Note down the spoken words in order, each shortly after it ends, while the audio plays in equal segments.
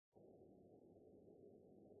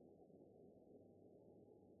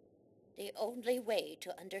The only way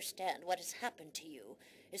to understand what has happened to you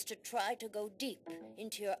is to try to go deep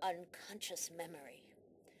into your unconscious memory.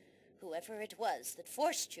 Whoever it was that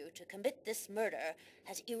forced you to commit this murder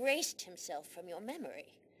has erased himself from your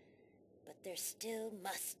memory. But there still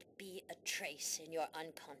must be a trace in your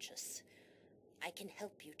unconscious. I can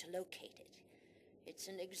help you to locate it. It's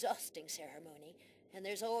an exhausting ceremony, and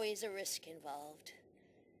there's always a risk involved.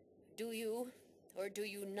 Do you, or do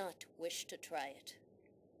you not wish to try it?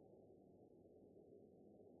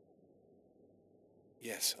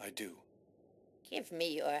 Yes, I do. Give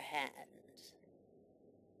me your hands.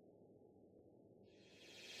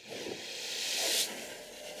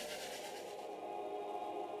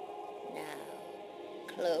 Now,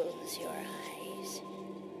 close your eyes.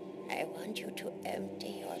 I want you to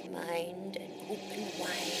empty your mind and open wide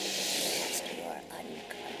the rest of your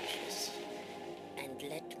unconscious. And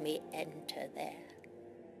let me enter there.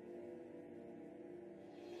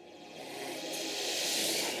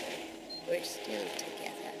 We're still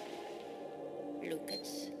together.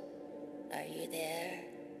 Lucas, are you there?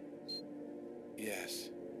 Yes.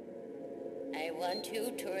 I want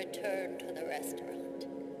you to return to the restaurant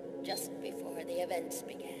just before the events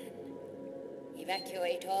began.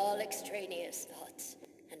 Evacuate all extraneous thoughts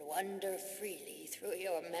and wander freely through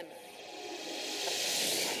your memory.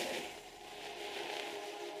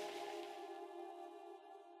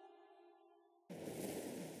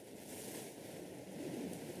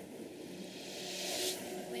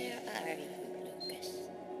 Where are you, Lucas?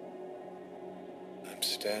 I'm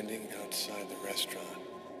standing outside the restaurant.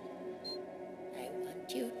 I want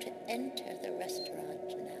you to enter the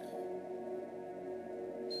restaurant now.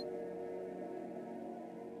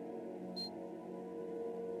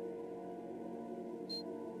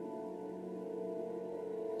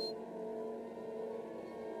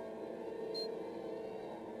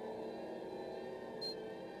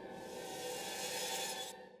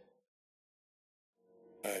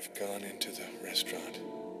 I've gone into the restaurant.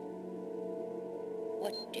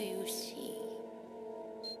 What do you see?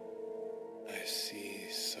 I see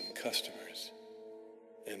some customers,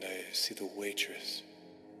 and I see the waitress.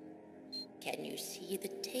 Can you see the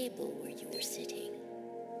table where you were sitting?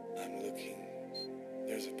 I'm looking.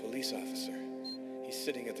 There's a police officer. He's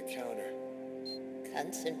sitting at the counter.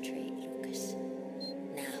 Concentrate, Lucas.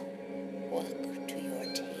 Now, walk to your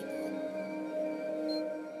table.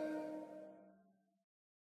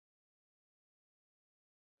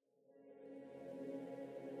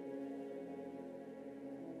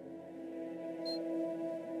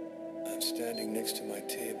 I'm standing next to my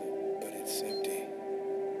table, but it's empty.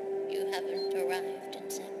 You haven't arrived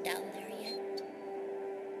and sat down there yet?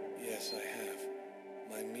 Yes, I have.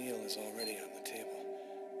 My meal is already on the table.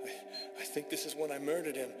 I think this is when I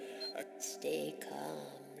murdered him. Stay calm,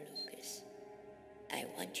 Lucas. I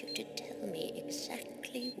want you to tell me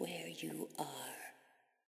exactly where you are.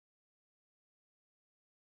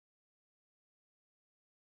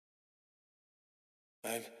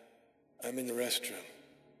 I'm in the restroom,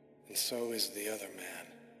 and so is the other man.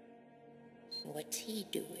 What's he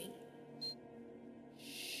doing?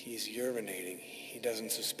 He's urinating. He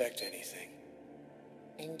doesn't suspect anything.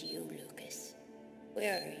 And you, Lucas,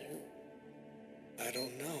 where are you? I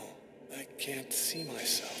don't know. I can't see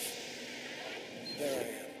myself. There I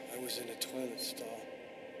am. I was in a toilet stall.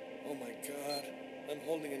 Oh my God, I'm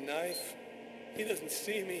holding a knife. He doesn't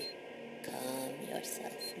see me. Calm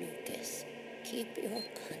yourself, Lucas. Keep your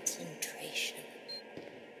concentration.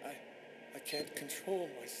 I can't control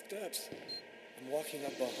my steps. I'm walking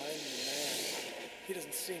up behind the man. He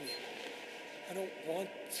doesn't see me. I don't want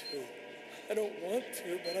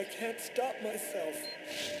to, but I can't stop myself.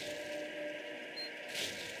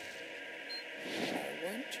 I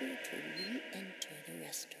want you to re-enter the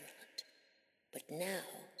restaurant. But now,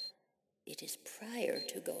 it is prior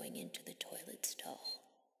to going into the toilet stall.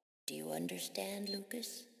 Do you understand,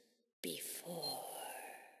 Lucas? Before.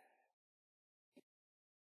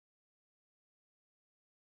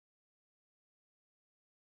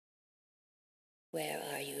 Where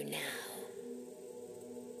are you now?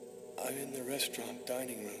 I'm in the restaurant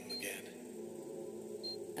dining room again.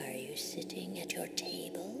 Are you sitting at your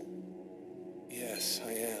table? Yes,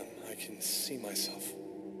 I am. I can see myself.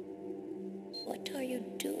 What are you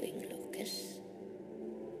doing, Lucas?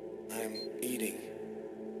 I'm eating.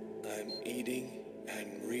 I'm eating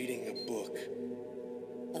and reading a book.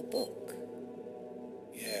 A book?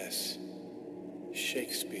 Yes.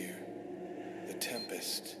 Shakespeare. The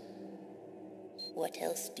Tempest. What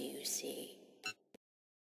else do you see?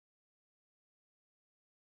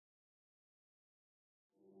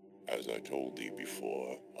 As I told thee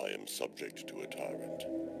before, I am subject to a tyrant,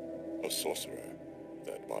 a sorcerer,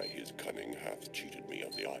 that by his cunning hath cheated me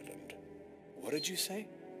of the island. What did you say?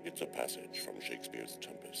 It's a passage from Shakespeare's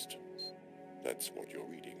Tempest. That's what you're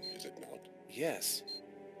reading, is it not? Yes.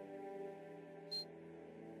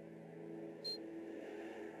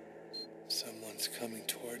 Someone's coming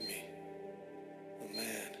toward me. A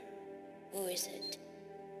man. Who is it?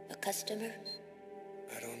 A customer?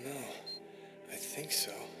 I don't know. I think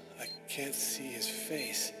so. I can't see his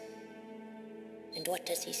face. And what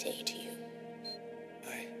does he say to you?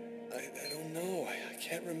 I don't know. I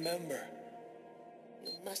can't remember.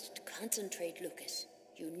 You must concentrate, Lucas.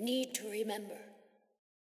 You need to remember.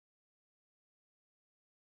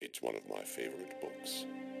 It's one of my favorite books.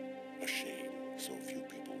 A shame so few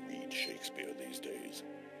people read Shakespeare these days.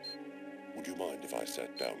 Would you mind if I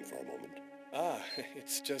sat down for a moment?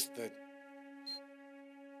 It's just that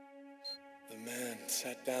the man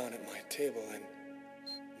sat down at my table and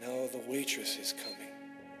now the waitress is coming.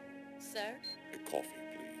 Sir? A coffee,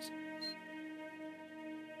 please.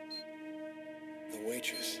 The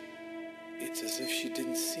waitress. It's as if she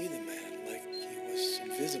didn't see the man, like he was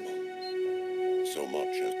invisible. So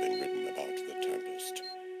much has been written about the Tempest,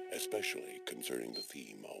 especially concerning the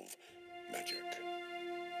theme of magic.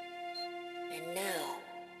 And now,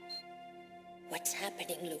 what's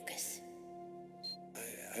happening, Lucas?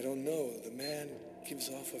 I don't know. The man gives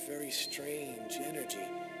off a very strange energy.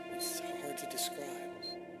 It's hard to describe.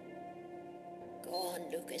 Go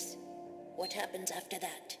on, Lucas. What happens after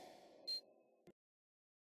that?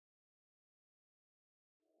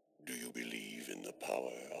 Do you believe in the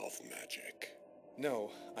power of magic?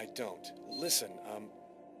 No, I don't. Listen,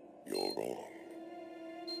 You're wrong.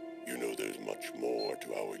 You know there's much more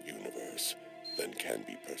to our universe than can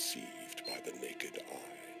be perceived by the naked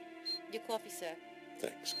eye. Your coffee, sir.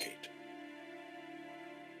 Thanks, Kate.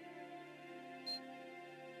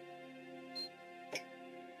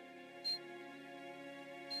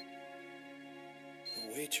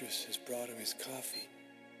 The waitress has brought him his coffee,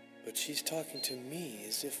 but she's talking to me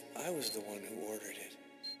as if I was the one who ordered it.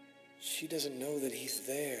 She doesn't know that he's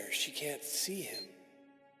there. She can't see him.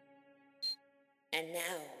 And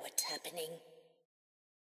now, what's happening?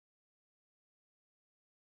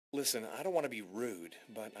 Listen, I don't want to be rude,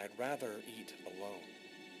 but I'd rather eat alone.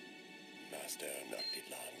 Master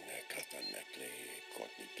Noctilan, Kastanekle,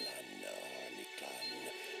 Kotniklan, Niklan,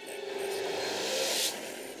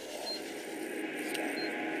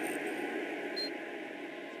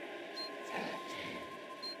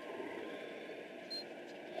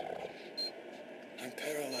 I'm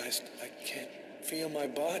paralyzed. I can't feel my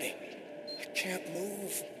body. I can't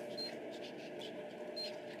move.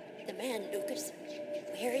 The man, Lucas.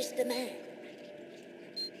 Where is the man?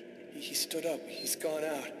 He stood up. He's gone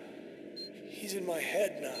out. He's in my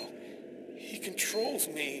head now. He controls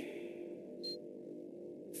me.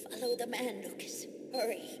 Follow the man, Lucas.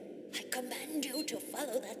 Hurry. I command you to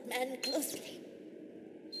follow that man closely.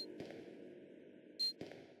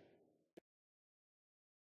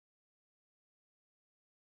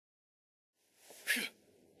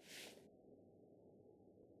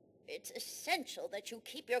 It's essential that you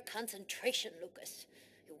keep your concentration, Lucas.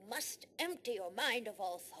 You must empty your mind of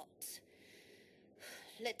all thoughts.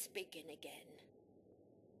 Let's begin again.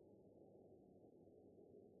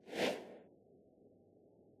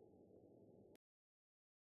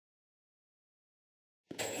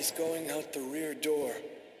 He's going out the rear door.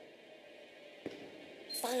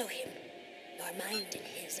 Follow him. Your mind and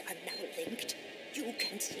his are now linked. You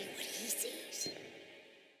can see what he sees.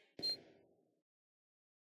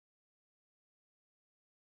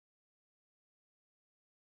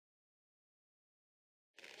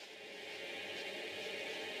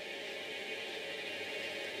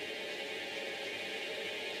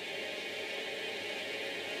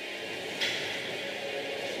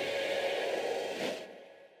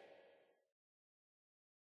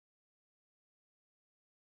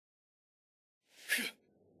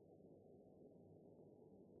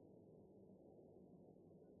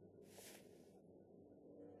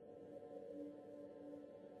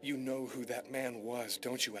 You know who that man was,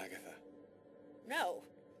 don't you, Agatha? No,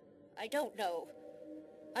 I don't know.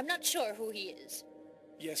 I'm not sure who he is.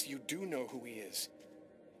 Yes, you do know who he is.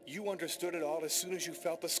 You understood it all as soon as you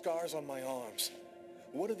felt the scars on my arms.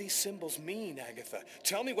 What do these symbols mean, Agatha?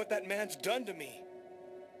 Tell me what that man's done to me.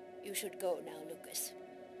 You should go now, Lucas.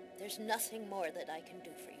 There's nothing more that I can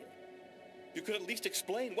do for you. You could at least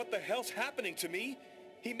explain what the hell's happening to me.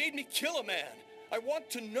 He made me kill a man. I want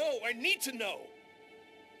to know. I need to know.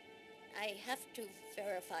 I have to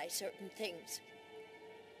verify certain things.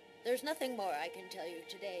 There's nothing more I can tell you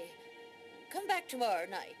today. Come back tomorrow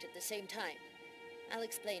night at the same time. I'll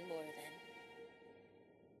explain more then.